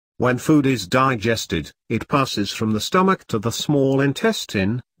When food is digested, it passes from the stomach to the small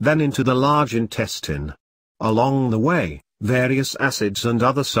intestine, then into the large intestine. Along the way, various acids and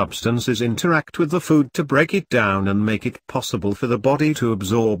other substances interact with the food to break it down and make it possible for the body to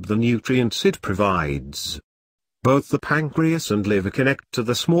absorb the nutrients it provides. Both the pancreas and liver connect to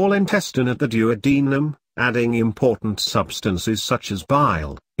the small intestine at the duodenum, adding important substances such as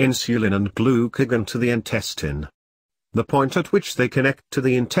bile, insulin and glucagon to the intestine. The point at which they connect to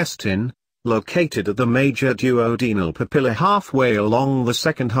the intestine, located at the major duodenal papilla halfway along the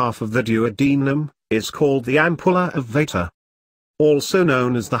second half of the duodenum, is called the ampulla of Vater. Also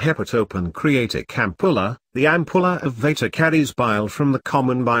known as the hepatopancreatic ampulla, the ampulla of Vater carries bile from the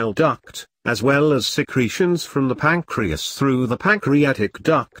common bile duct, as well as secretions from the pancreas through the pancreatic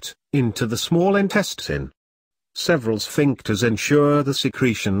duct, into the small intestine. Several sphincters ensure the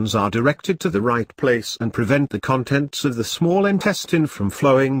secretions are directed to the right place and prevent the contents of the small intestine from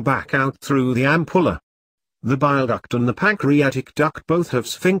flowing back out through the ampulla. The bile duct and the pancreatic duct both have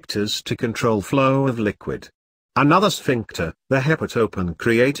sphincters to control flow of liquid. Another sphincter, the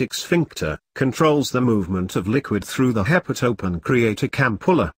hepatopancreatic sphincter, controls the movement of liquid through the hepatopancreatic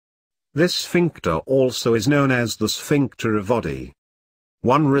ampulla. This sphincter also is known as the sphincter of Oddi.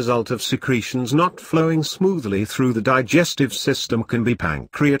 One result of secretions not flowing smoothly through the digestive system can be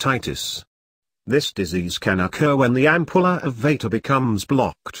pancreatitis. This disease can occur when the ampulla of Vater becomes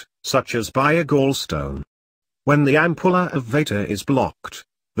blocked, such as by a gallstone. When the ampulla of Vater is blocked,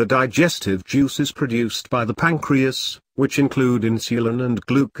 the digestive juices produced by the pancreas, which include insulin and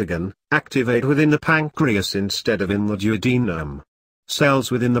glucagon, activate within the pancreas instead of in the duodenum.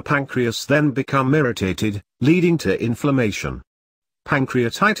 Cells within the pancreas then become irritated, leading to inflammation.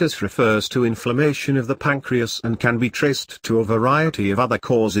 Pancreatitis refers to inflammation of the pancreas and can be traced to a variety of other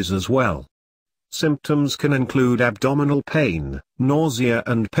causes as well. Symptoms can include abdominal pain, nausea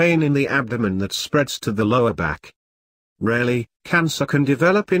and pain in the abdomen that spreads to the lower back. Rarely, cancer can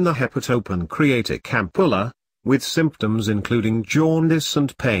develop in the hepatopancreatic ampulla, with symptoms including jaundice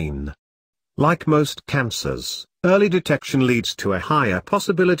and pain. Like most cancers, early detection leads to a higher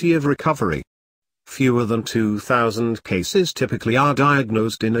possibility of recovery. Fewer than 2,000 cases typically are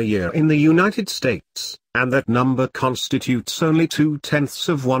diagnosed in a year in the United States, and that number constitutes only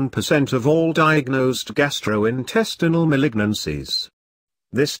 0.2% of all diagnosed gastrointestinal malignancies.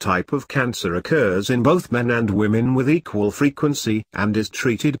 This type of cancer occurs in both men and women with equal frequency and is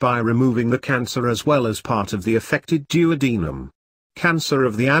treated by removing the cancer as well as part of the affected duodenum. Cancer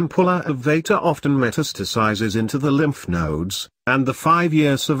of the ampulla of Vater often metastasizes into the lymph nodes, and the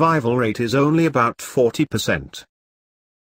 5-year survival rate is only about 40%.